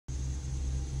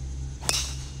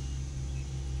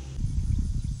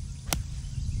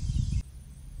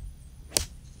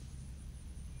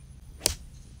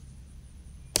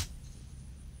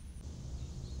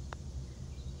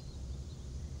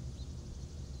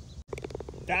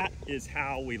That is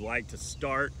how we like to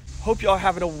start. Hope y'all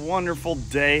having a wonderful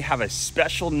day. Have a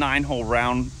special 9-hole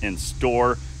round in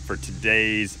store for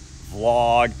today's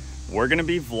vlog. We're gonna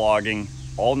be vlogging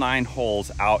all 9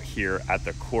 holes out here at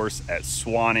the course at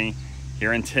Sewanee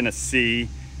here in Tennessee,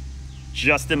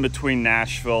 just in between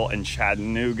Nashville and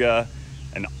Chattanooga.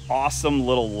 An awesome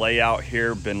little layout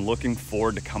here. Been looking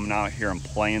forward to coming out here and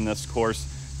playing this course.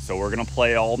 So we're gonna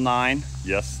play all 9.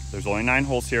 Yes, there's only 9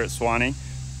 holes here at Sewanee,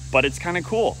 but it's kind of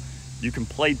cool. You can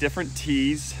play different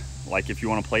tees, like if you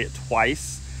want to play it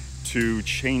twice to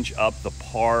change up the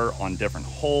par on different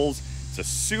holes. It's a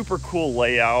super cool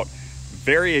layout.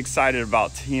 Very excited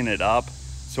about teeing it up.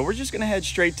 So we're just gonna head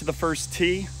straight to the first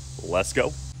tee. Let's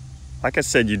go. Like I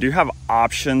said, you do have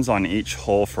options on each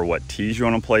hole for what tees you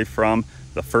want to play from.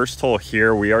 The first hole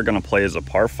here we are going to play as a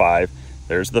par 5.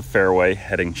 There's the fairway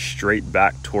heading straight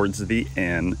back towards the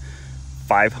inn,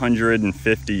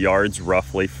 550 yards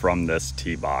roughly from this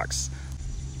tee box.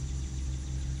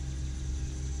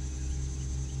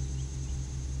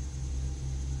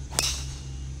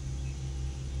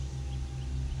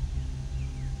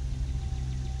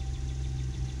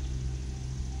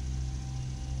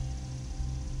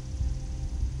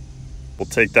 We'll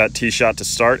take that tee shot to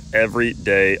start every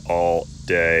day, all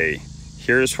day.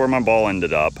 Here's where my ball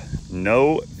ended up.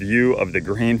 No view of the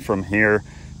green from here.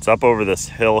 It's up over this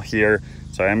hill here.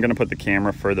 So I am gonna put the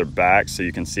camera further back so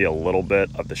you can see a little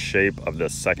bit of the shape of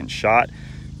this second shot.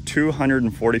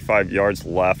 245 yards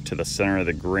left to the center of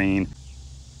the green.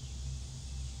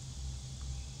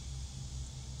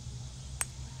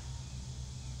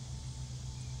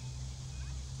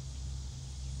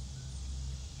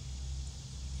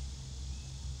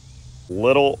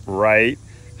 Little right,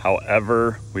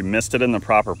 however, we missed it in the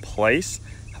proper place.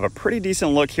 Have a pretty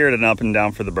decent look here at an up and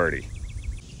down for the birdie.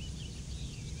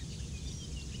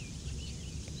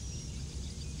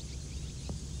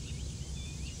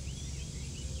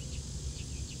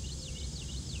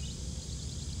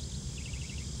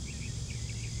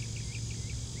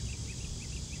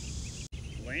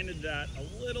 Landed that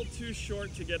a little too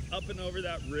short to get up and over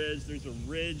that ridge. There's a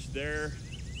ridge there,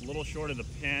 a little short of the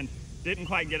pin. Didn't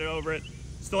quite get it over it.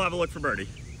 Still have a look for birdie.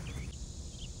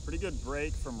 Pretty good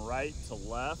break from right to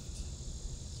left.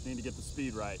 Just need to get the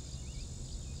speed right.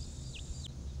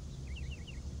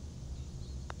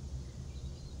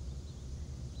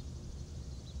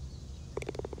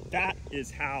 That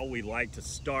is how we like to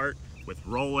start, with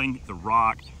rolling the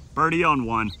rock. Birdie on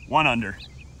 1 under.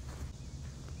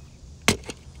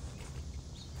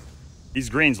 These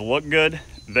greens look good,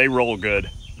 they roll good,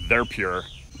 they're pure.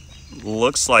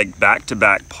 Looks like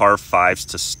back-to-back par 5s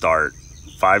to start.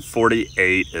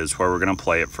 548 is where we're gonna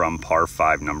play it from, par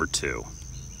 5 number 2.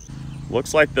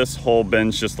 Looks like this hole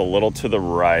bends just a little to the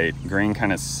right. Green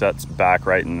kind of sets back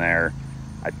right in there.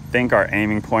 I think our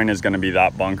aiming point is gonna be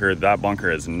that bunker. That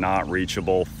bunker is not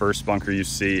reachable. First bunker you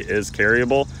see is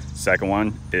carryable. Second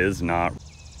one is not.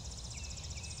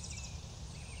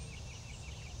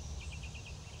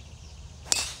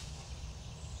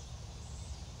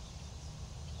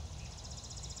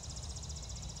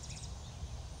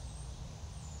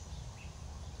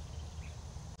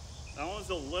 That one's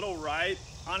a little right.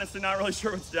 Honestly, not really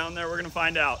sure what's down there. We're gonna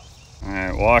find out. All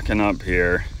right, walking up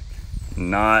here.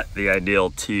 Not the ideal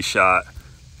tee shot.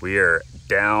 We are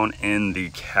down in the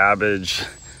cabbage,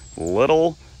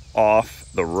 little off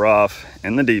the rough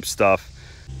in the deep stuff.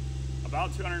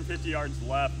 About 250 yards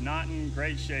left, not in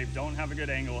great shape. Don't have a good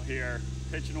angle here.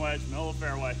 Pitch and wedge, middle of the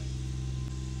fairway.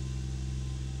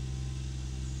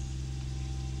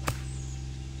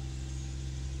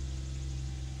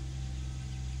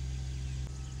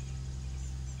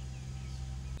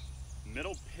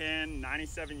 Middle pin,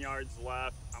 97 yards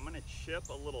left. I'm gonna chip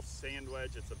a little sand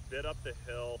wedge. It's a bit up the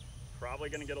hill. Probably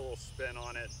gonna get a little spin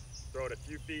on it. Throw it a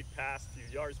few feet past, a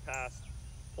few yards past,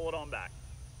 pull it on back.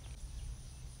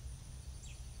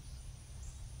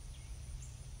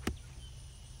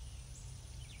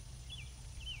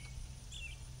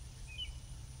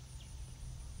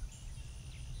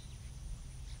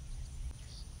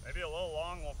 Maybe a little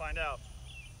long, we'll find out.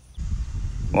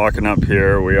 Walking up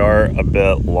here, we are a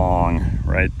bit long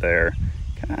right there.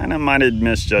 Kind of might have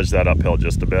misjudged that uphill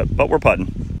just a bit, but we're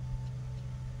putting.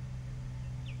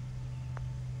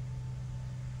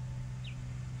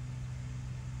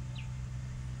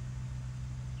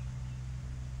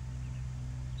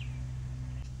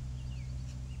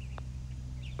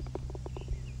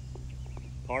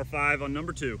 Par 5 on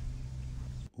number 2.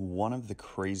 One of the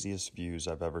craziest views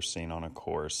I've ever seen on a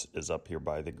course is up here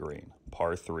by the green,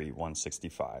 par 3,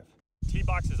 165. Tee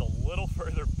box is a little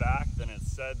further back than it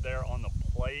said there on the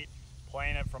plate.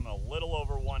 Playing it from a little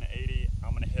over 180.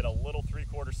 I'm gonna hit a little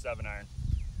 3/4 7-iron.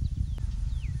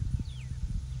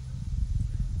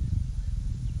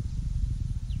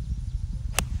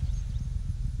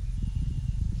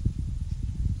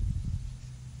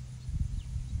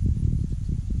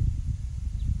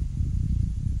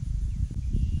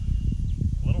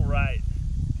 A little right.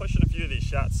 Pushing a few of these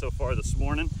shots so far this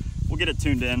morning. We'll get it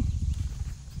tuned in.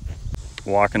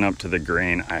 Walking up to the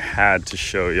green, I had to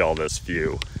show y'all this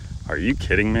view. Are you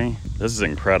kidding me? This is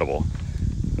incredible.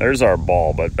 There's our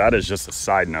ball, but that is just a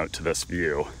side note to this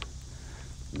view.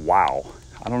 Wow.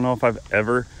 I don't know if I've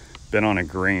ever been on a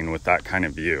green with that kind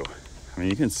of view. I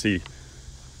mean, you can see,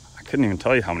 I couldn't even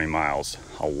tell you how many miles.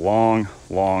 A long,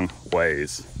 long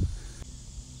ways.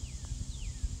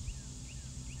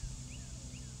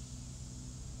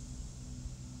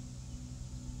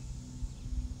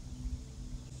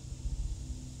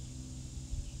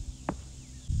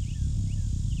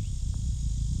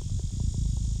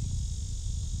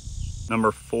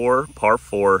 Number 4, par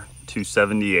 4,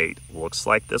 278. Looks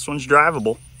like this one's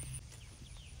drivable.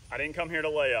 I didn't come here to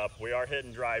lay up. We are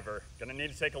hitting driver. Gonna need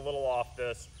to take a little off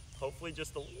this. Hopefully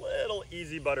just a little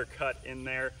easy butter cut in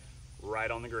there,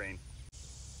 right on the green.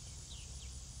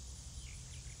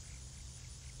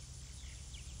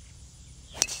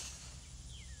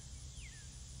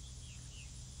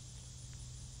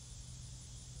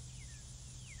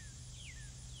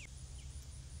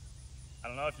 I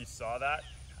don't know if you saw that.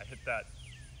 I hit that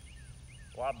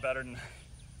a lot better than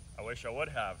I wish I would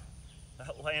have.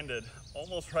 That landed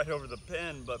almost right over the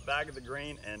pin, but back of the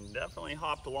green and definitely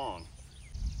hopped along.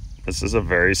 This is a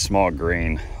very small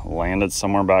green. Landed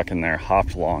somewhere back in there,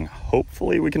 hopped along.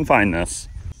 Hopefully we can find this.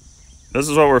 This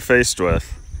is what we're faced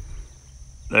with.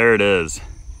 There it is.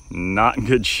 Not in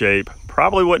good shape.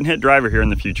 Probably wouldn't hit driver here in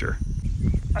the future.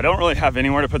 I don't really have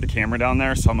anywhere to put the camera down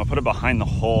there, so I'm gonna put it behind the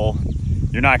hole.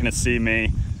 You're not gonna see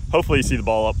me. Hopefully you see the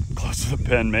ball up close to the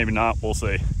pin, maybe not, we'll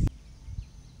see.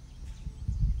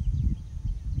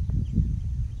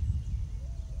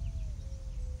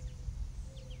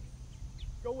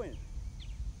 Go in.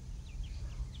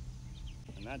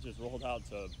 And that just rolled out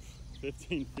to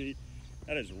 15 feet.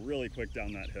 That is really quick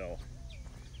down that hill.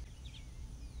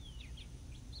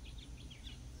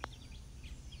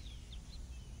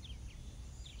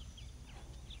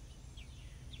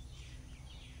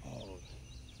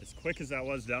 As quick as that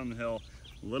was down the hill,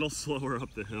 a little slower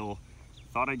up the hill.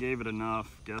 Thought I gave it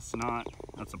enough, guess not.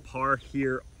 That's a par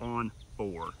here on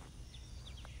 4.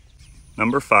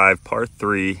 Number 5, par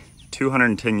 3,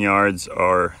 210 yards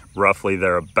are roughly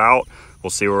thereabout. We'll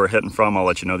see where we're hitting from. I'll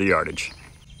let you know the yardage.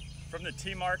 From the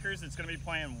tee markers, it's gonna be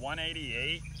playing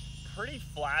 188. Pretty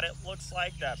flat it looks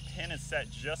like. That pin is set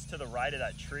just to the right of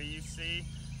that tree you see.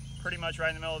 Pretty much right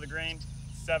in the middle of the green.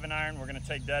 7-iron, we're gonna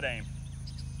take dead aim.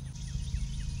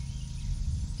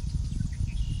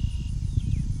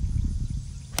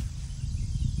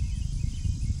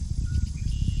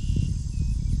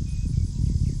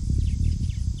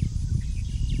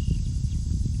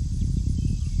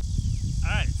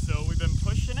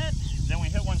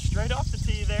 Straight off the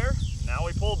tee there. Now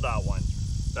we pulled that one.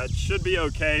 That should be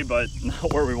okay, but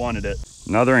not where we wanted it.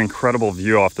 Another incredible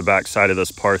view off the back side of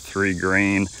this par 3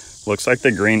 green. Looks like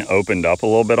the green opened up a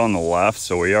little bit on the left,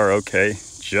 so we are okay.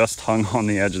 Just hung on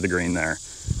the edge of the green there.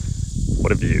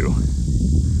 What a view.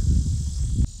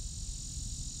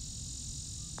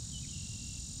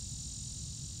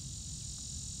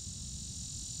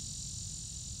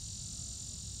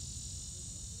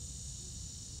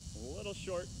 A little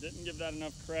short, didn't give that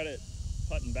enough credit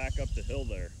putting back up the hill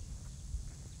there.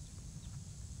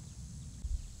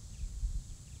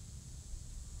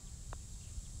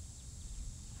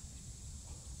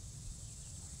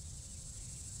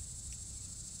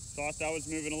 Thought that was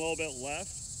moving a little bit left,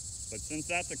 but since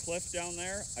that's a cliff down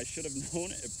there, I should have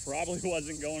known it probably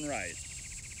wasn't going right.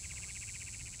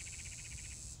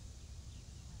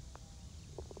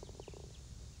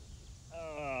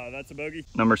 That's a bogey.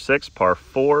 Number 6, par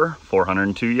 4,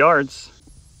 402 yards.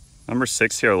 Number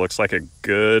 6 here looks like a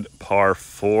good par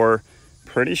 4.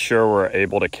 Pretty sure we're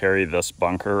able to carry this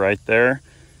bunker right there.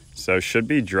 So should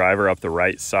be driver up the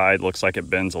right side. Looks like it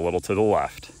bends a little to the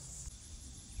left.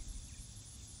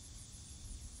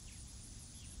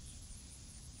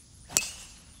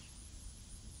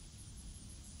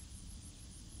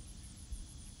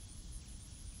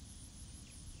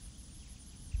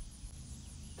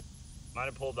 Might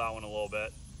have pulled that one a little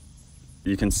bit.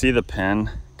 You can see the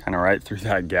pin kind of right through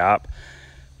that gap.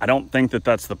 I don't think that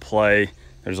that's the play.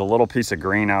 There's a little piece of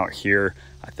green out here.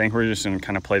 I think we're just gonna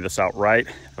kind of play this out right.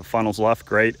 If it funnels left,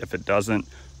 great. If it doesn't,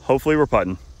 hopefully we're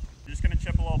putting. Just gonna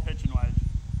chip a little pitching wedge.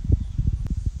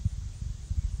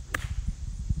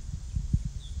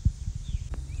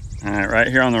 All right, right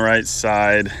here on the right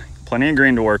side, plenty of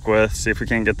green to work with. See if we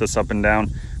can get this up and down.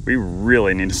 We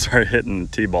really need to start hitting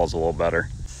the tee balls a little better.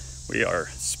 We are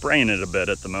spraying it a bit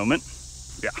at the moment.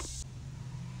 Yeah.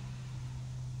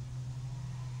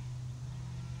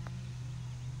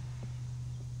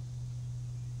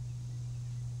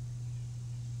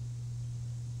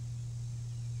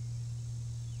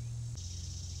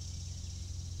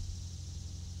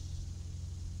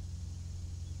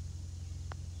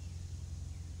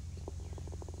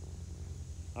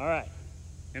 All right,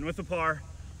 and with the par,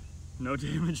 no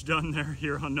damage done there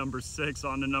here on number 6,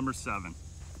 on to number 7.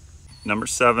 Number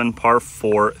 7, par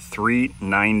 4,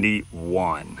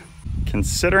 391.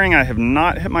 Considering I have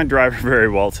not hit my driver very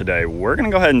well today, we're gonna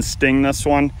go ahead and sting this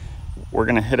one. We're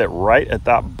gonna hit it right at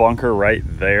that bunker right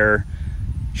there.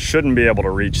 Shouldn't be able to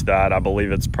reach that. I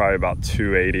believe it's probably about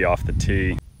 280 off the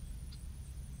tee.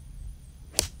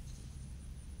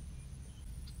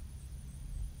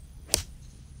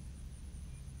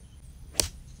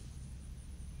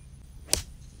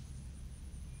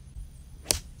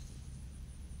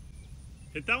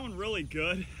 Hit that one really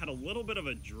good, had a little bit of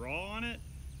a draw on it.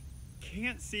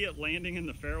 Can't see it landing in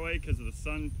the fairway because of the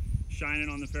sun shining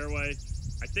on the fairway.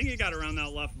 I think it got around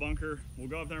that left bunker. We'll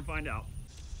go up there and find out.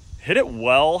 Hit it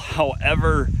well,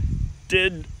 however,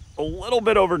 did a little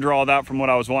bit overdraw that from what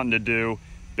I was wanting to do.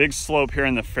 Big slope here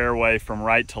in the fairway from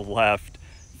right to left.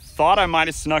 Thought I might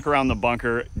have snuck around the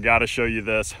bunker. Gotta show you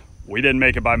this. We didn't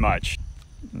make it by much.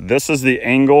 This is the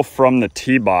angle from the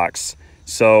tee box.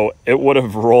 So it would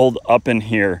have rolled up in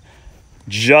here,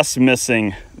 just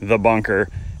missing the bunker,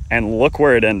 and look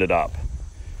where it ended up.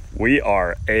 We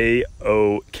are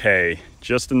A-OK,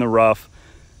 just in the rough,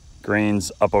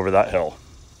 greens up over that hill.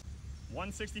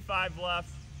 165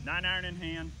 left, 9-iron in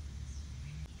hand.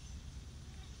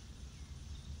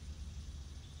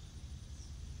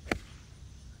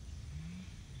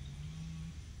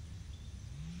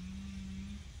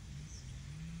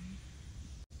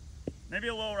 Maybe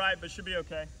a little right, but should be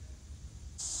okay.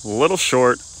 A little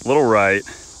short, a little right,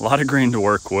 a lot of green to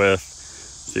work with.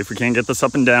 See if we can get this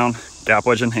up and down, gap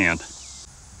wedge in hand.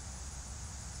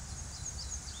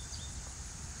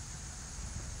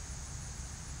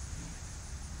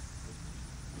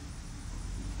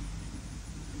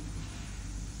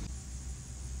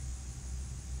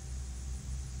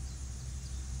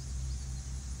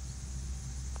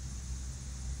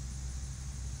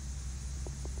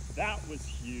 That was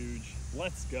huge.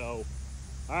 Let's go.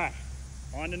 All right,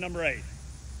 on to number 8.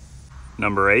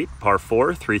 Number 8, par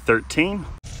 4, 313.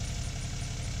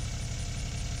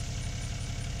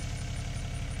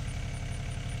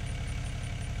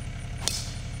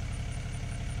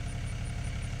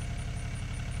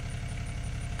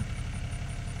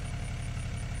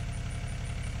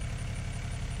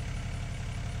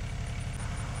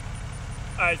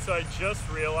 All right, so I just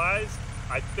realized,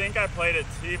 I think I played a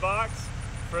tee box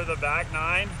for the back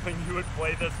 9 when you would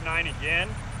play this 9 again.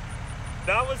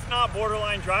 That was not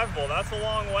borderline drivable. That's a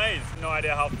long ways. No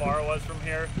idea how far it was from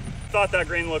here. Thought that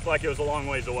green looked like it was a long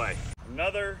ways away.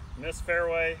 Another missed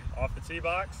fairway off the tee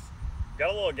box.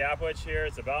 Got a little gap wedge here.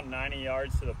 It's about 90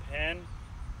 yards to the pin.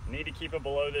 Need to keep it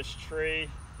below this tree.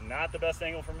 Not the best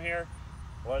angle from here.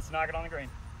 Let's knock it on the green.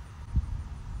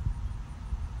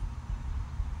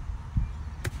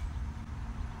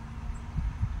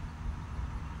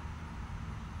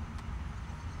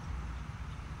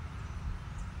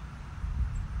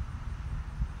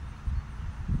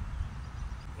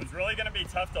 It's really gonna be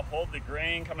tough to hold the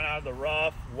green coming out of the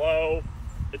rough, low.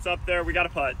 It's up there, we got a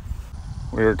putt.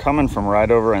 We were coming from right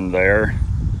over in there.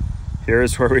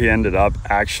 Here's where we ended up.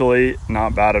 Actually,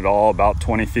 not bad at all, about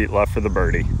 20 feet left for the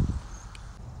birdie.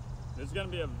 This is gonna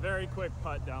be a very quick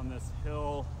putt down this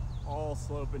hill, all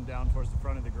sloping down towards the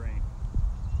front of the green.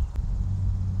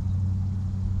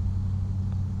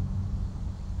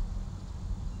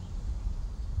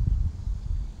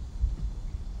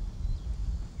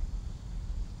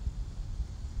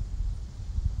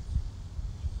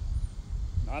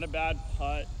 Not a bad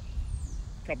putt,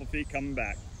 a couple feet coming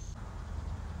back.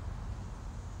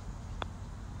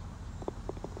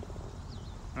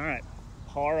 All right,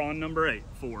 par on number 8,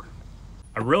 4.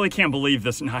 I really can't believe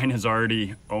this 9 is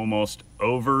already almost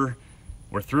over.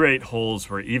 We're through 8 holes,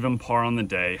 we're even par on the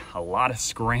day, a lot of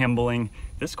scrambling.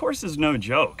 This course is no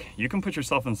joke. You can put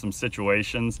yourself in some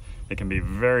situations that can be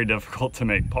very difficult to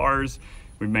make pars.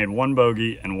 We've made 1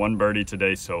 bogey and 1 birdie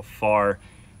today so far.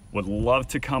 Would love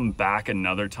to come back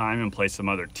another time and play some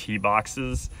other tee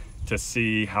boxes to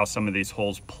see how some of these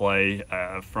holes play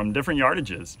from different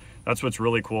yardages. That's what's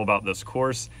really cool about this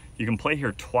course. You can play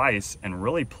here twice and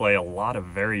really play a lot of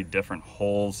very different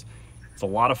holes. It's a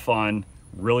lot of fun.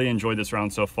 Really enjoyed this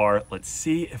round so far. Let's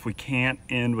see if we can't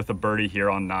end with a birdie here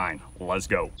on 9. Let's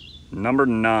go. Number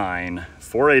 9,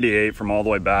 488 from all the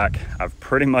way back. I've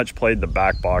pretty much played the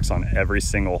back box on every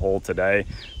single hole today,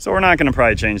 so we're not gonna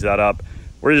probably change that up.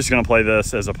 We're just gonna play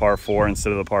this as a par 4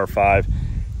 instead of the par 5.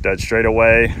 Dead straight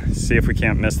away, see if we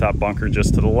can't miss that bunker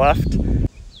just to the left.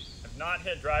 I've not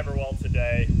hit driver well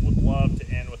today. Would love to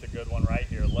end with a good one right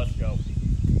here. Let's go.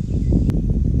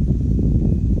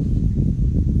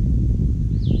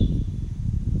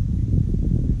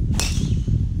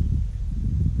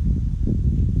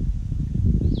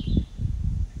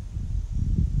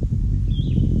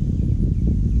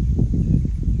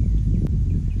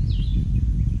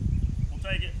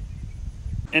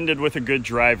 Ended with a good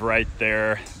drive right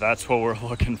there. That's what we're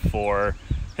looking for.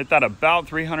 Hit that about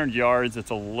 300 yards. It's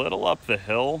a little up the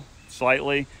hill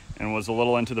slightly and was a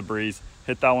little into the breeze.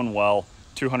 Hit that one well.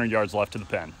 200 yards left to the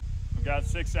pin. We've got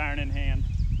 6 iron in hand.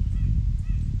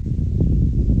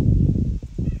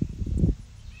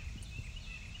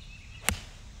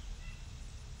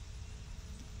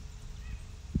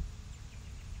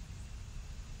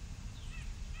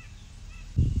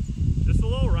 Just a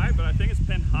little right, but I think it's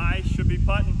pinned high, should be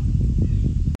putting.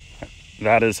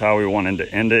 That is how we wanted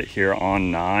to end it here on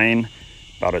 9.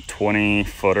 About a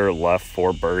 20-footer left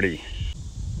for birdie.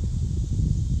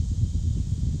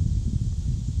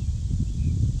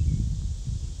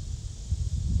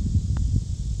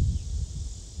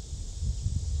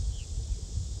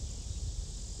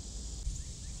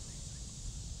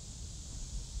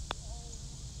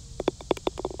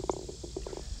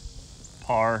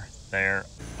 Par there.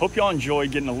 Hope y'all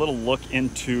enjoyed getting a little look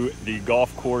into the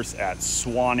golf course at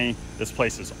Sewanee. This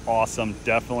place is awesome.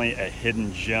 Definitely a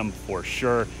hidden gem for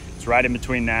sure. It's right in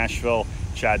between Nashville,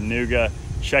 Chattanooga.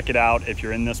 Check it out if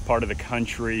you're in this part of the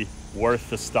country. Worth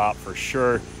the stop for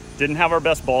sure. Didn't have our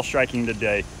best ball striking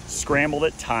today. Scrambled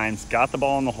at times, got the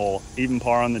ball in the hole, even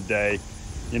par on the day.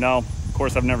 You know,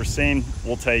 course I've never seen,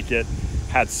 we'll take it.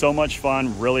 Had so much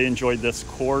fun, really enjoyed this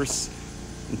course.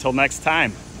 Until next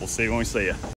time, we'll see you when we see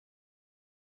you.